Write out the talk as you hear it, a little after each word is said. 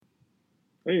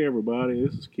Hey everybody,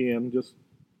 this is Ken. Just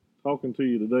talking to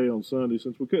you today on Sunday.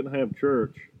 Since we couldn't have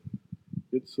church,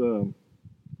 it's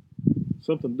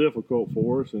something difficult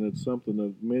for us, and it's something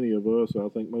that many of us, I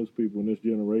think most people in this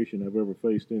generation, have ever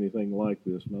faced anything like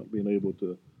this, not being able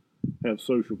to have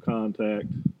social contact.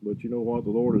 But you know what?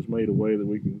 The Lord has made a way that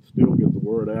we can still get the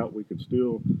word out. We can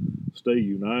still stay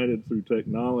united through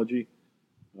technology.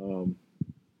 Um,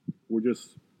 we're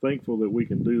just thankful that we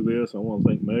can do this. I want to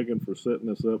thank Megan for setting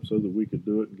this up so that we could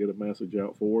do it and get a message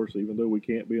out for us. Even though we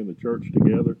can't be in the church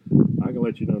together, I can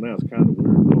let you know now it's kind of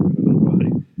weird talking to nobody.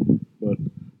 But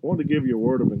I wanted to give you a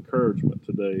word of encouragement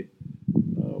today.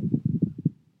 Um,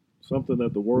 Something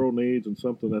that the world needs and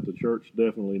something that the church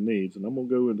definitely needs. And I'm going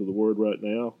to go into the word right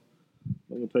now.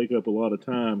 I'm going to take up a lot of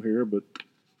time here, but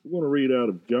we're going to read out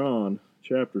of John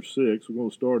chapter 6. We're going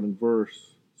to start in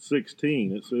verse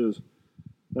 16. It says,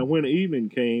 "Now when evening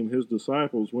came, his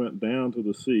disciples went down to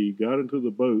the sea, got into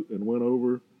the boat, and went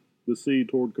over the sea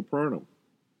toward Capernaum.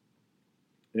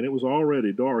 And it was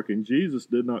already dark, and Jesus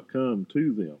did not come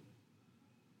to them.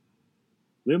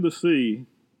 Then the sea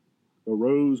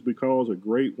arose because a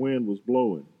great wind was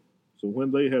blowing. So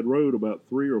when they had rowed about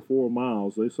 3 or 4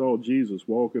 miles, they saw Jesus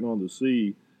walking on the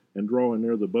sea and drawing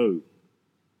near the boat,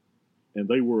 and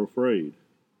they were afraid.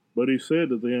 But he said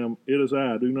to them, 'It is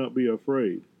I, do not be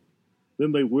afraid.'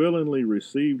 Then they willingly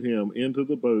received him into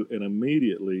the boat, and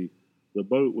immediately the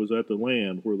boat was at the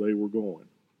land where they were going."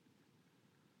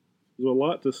 There's a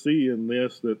lot to see in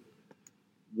this, that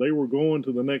they were going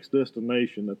to the next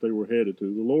destination that they were headed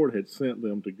to. The Lord had sent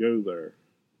them to go there,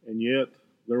 and yet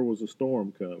there was a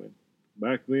storm coming.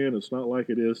 Back then, it's not like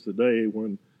it is today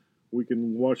when we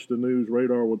can watch the news,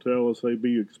 radar will tell us, hey,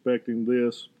 be expecting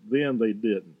this. Then they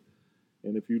didn't.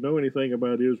 And if you know anything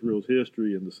about Israel's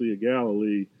history and the Sea of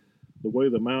Galilee, the way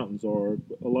the mountains are,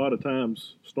 a lot of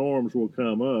times storms will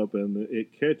come up and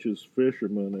it catches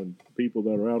fishermen and people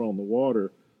that are out on the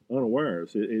water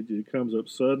unawares. It comes up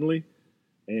suddenly,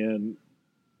 and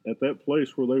at that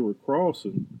place where they were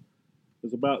crossing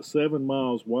is about 7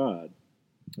 miles wide.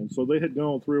 And so they had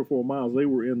gone 3 or 4 miles. They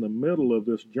were in the middle of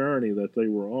this journey that they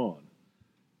were on.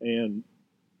 And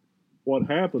what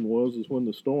happened was is when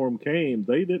the storm came,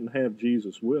 they didn't have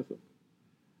Jesus with them.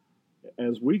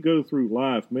 As we go through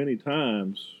life many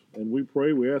times and we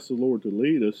pray, we ask the Lord to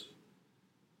lead us,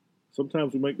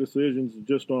 sometimes we make decisions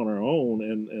just on our own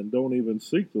and don't even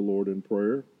seek the Lord in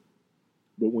prayer.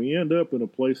 But we end up in a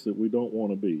place that we don't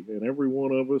want to be. And every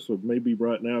one of us are maybe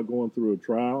right now going through a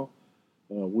trial.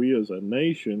 We as a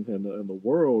nation and the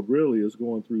world really is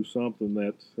going through something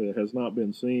that has not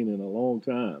been seen in a long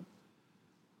time.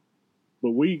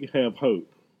 But we have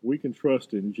hope. We can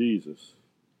trust in Jesus.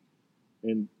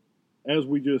 And as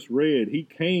we just read, he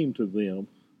came to them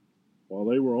while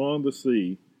they were on the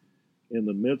sea in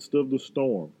the midst of the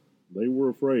storm. They were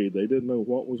afraid. They didn't know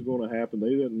what was going to happen. They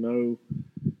didn't know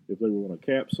if they were going to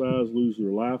capsize, lose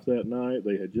their life that night.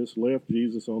 They had just left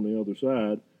Jesus on the other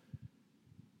side.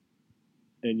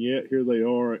 And yet here they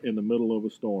are in the middle of a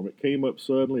storm. It came up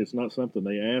suddenly. It's not something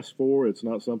they asked for. It's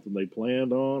not something they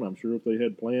planned on. I'm sure if they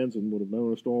had plans and would have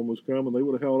known a storm was coming, they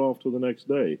would have held off to the next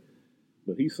day.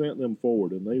 But he sent them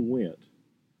forward, and they went.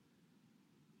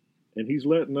 And he's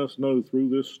letting us know through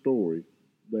this story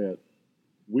that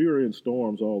we are in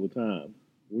storms all the time.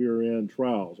 We are in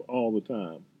trials all the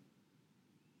time.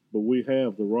 But we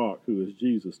have the rock, who is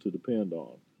Jesus, to depend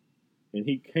on. And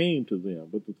he came to them.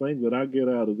 But the thing that I get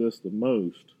out of this the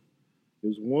most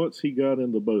is once he got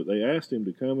in the boat, they asked him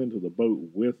to come into the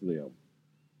boat with them.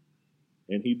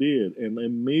 And he did. And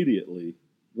immediately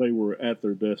they were at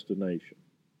their destination.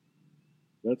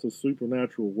 That's a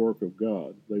supernatural work of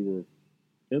God. They were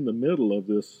in the middle of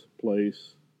this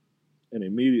place, and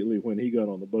immediately when he got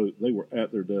on the boat, they were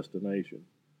at their destination.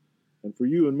 And for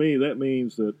you and me, that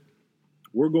means that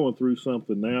we're going through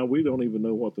something now. We don't even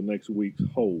know what the next weeks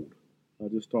hold. I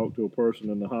just talked to a person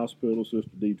in the hospital,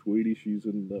 Sister D. Tweedy. She's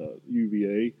in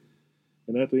UVA.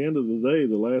 And at the end of the day,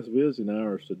 the last visiting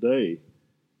hours today,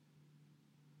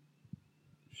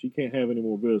 she can't have any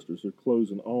more visitors. They're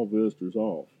closing all visitors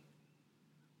off.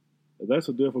 That's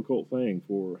a difficult thing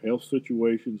for health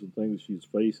situations and things that she's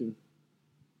facing.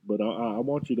 But I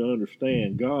want you to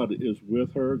understand, God is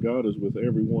with her. God is with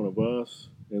every one of us.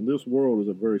 And this world is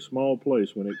a very small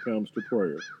place when it comes to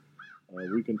prayer.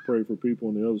 We can pray for people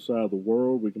on the other side of the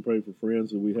world. We can pray for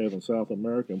friends that we have in South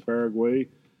America and Paraguay.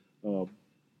 All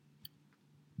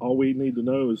we need to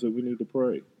know is that we need to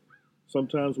pray.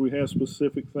 Sometimes we have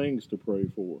specific things to pray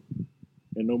for.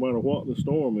 And no matter what the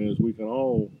storm is, we can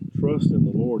all trust in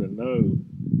the Lord and know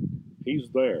he's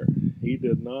there. He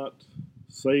did not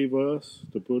save us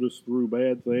to put us through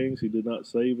bad things. He did not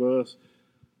save us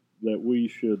that we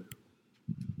should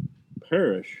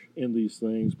perish in these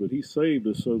things, but he saved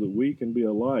us so that we can be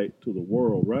a light to the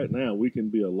world. Right now, we can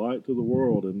be a light to the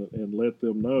world and let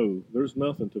them know there's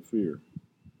nothing to fear.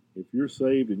 If you're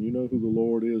saved and you know who the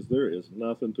Lord is, there is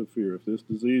nothing to fear. If this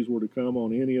disease were to come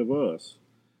on any of us,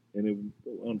 and it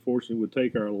unfortunately would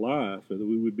take our life and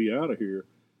we would be out of here,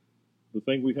 the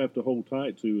thing we have to hold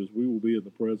tight to is we will be in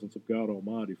the presence of God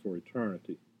Almighty for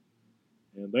eternity.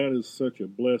 And that is such a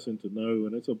blessing to know.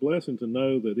 And it's a blessing to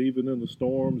know that even in the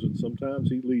storms, and sometimes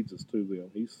he leads us to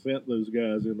them. He sent those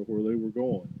guys into where they were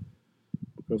going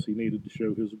because he needed to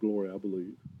show his glory, I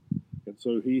believe. And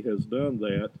so he has done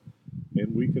that,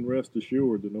 and we can rest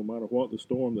assured that no matter what the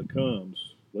storm that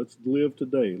comes, let's live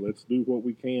today. Let's do what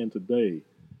we can today.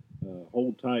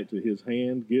 Hold tight to his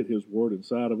hand, get his word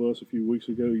inside of us. A few weeks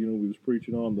ago, we was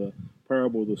preaching on the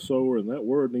parable of the sower, and that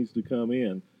word needs to come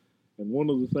in. And one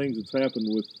of the things that's happened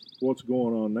with what's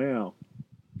going on now,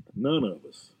 none of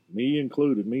us, me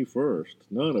included, me first,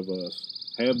 none of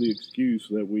us have the excuse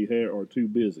that we are too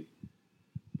busy,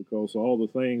 because all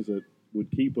the things that would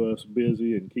keep us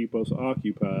busy and keep us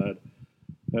occupied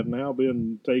have now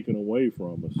been taken away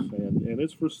from us. And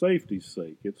it's for safety's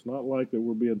sake. It's not like that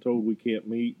we're being told we can't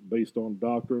meet based on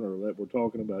doctrine or that we're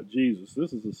talking about Jesus.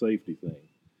 This is a safety thing.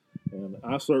 And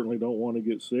I certainly don't want to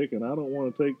get sick, and I don't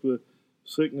want to take the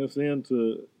sickness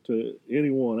into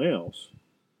anyone else.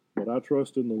 But I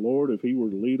trust in the Lord. If he were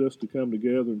to lead us to come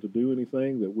together and to do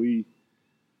anything, that we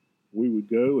would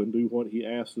go and do what he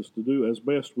asks us to do as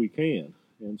best we can.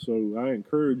 And so I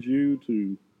encourage you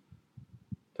to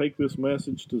take this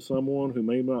message to someone who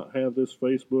may not have this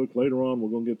Facebook. Later on, we're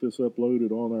going to get this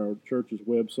uploaded on our church's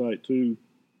website too,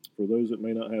 for those that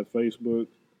may not have Facebook,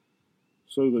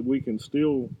 so that we can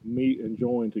still meet and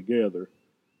join together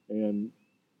and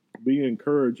be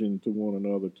encouraging to one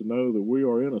another, to know that we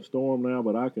are in a storm now,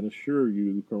 but I can assure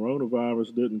you the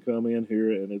coronavirus didn't come in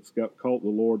here and it's caught the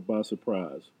Lord by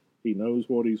surprise. He knows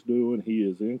what he's doing. He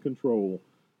is in control.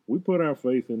 We put our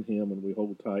faith in him and we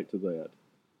hold tight to that.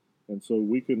 And so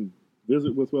we can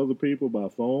visit with other people by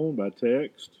phone, by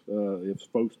text. If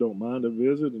folks don't mind a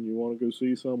visit and you want to go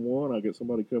see someone, I get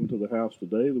somebody coming to the house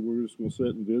today that we're just going to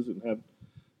sit and visit and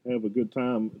have a good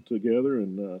time together.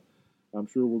 And I'm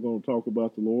sure we're going to talk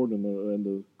about the Lord and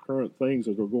the current things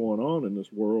that are going on in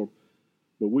this world.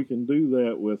 But we can do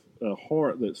that with a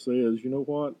heart that says, you know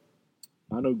what?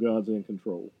 I know God's in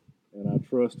control, and I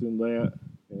trust in that.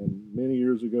 And many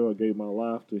years ago, I gave my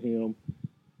life to him.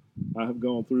 I have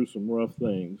gone through some rough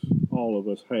things. All of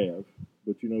us have.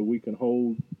 But, we can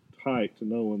hold tight to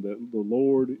knowing that the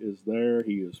Lord is there.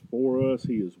 He is for us.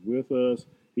 He is with us.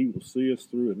 He will see us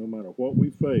through it. No matter what we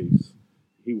face,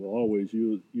 he will always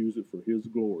use it for his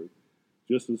glory.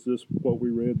 Just as what we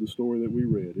read, the story that we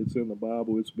read. It's in the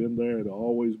Bible. It's been there. It'll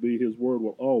always be. His word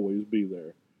will always be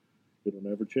there. It'll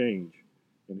never change.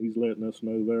 And he's letting us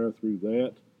know there through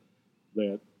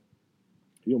that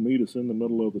he'll meet us in the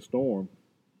middle of the storm.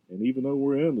 And even though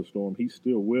we're in the storm, he's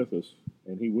still with us,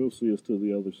 and he will see us to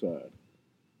the other side.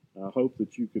 I hope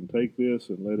that you can take this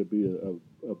and let it be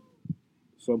a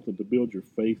something to build your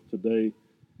faith today.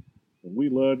 And we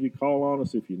love you. Call on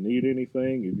us if you need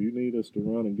anything. If you need us to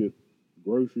run and get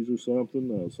groceries or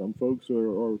something. Some folks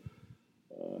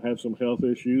have some health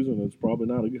issues, and it's probably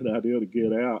not a good idea to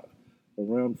get out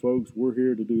around folks. We're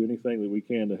here to do anything that we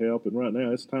can to help. And right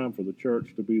now, it's time for the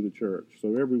church to be the church.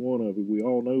 So every one of you, we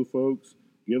all know folks.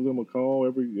 Give them a call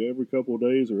every couple of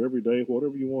days or every day,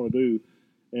 whatever you want to do,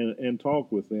 and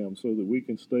talk with them so that we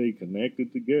can stay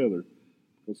connected together.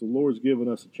 Because the Lord's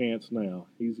given us a chance now.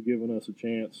 He's given us a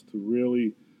chance to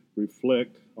really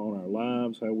reflect on our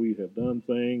lives, how we have done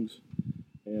things,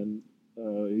 and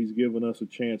he's given us a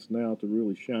chance now to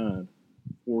really shine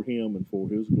for him and for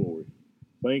his glory.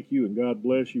 Thank you, and God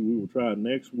bless you. We will try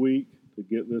next week to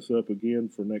get this up again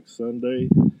for next Sunday.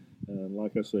 And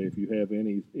like I say, if you have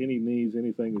any needs,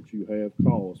 anything that you have,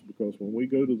 call us. Because when we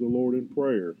go to the Lord in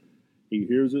prayer, he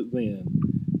hears it then.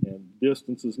 And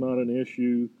distance is not an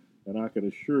issue. And I can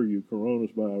assure you,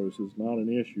 coronavirus is not an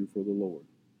issue for the Lord.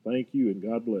 Thank you, and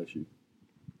God bless you.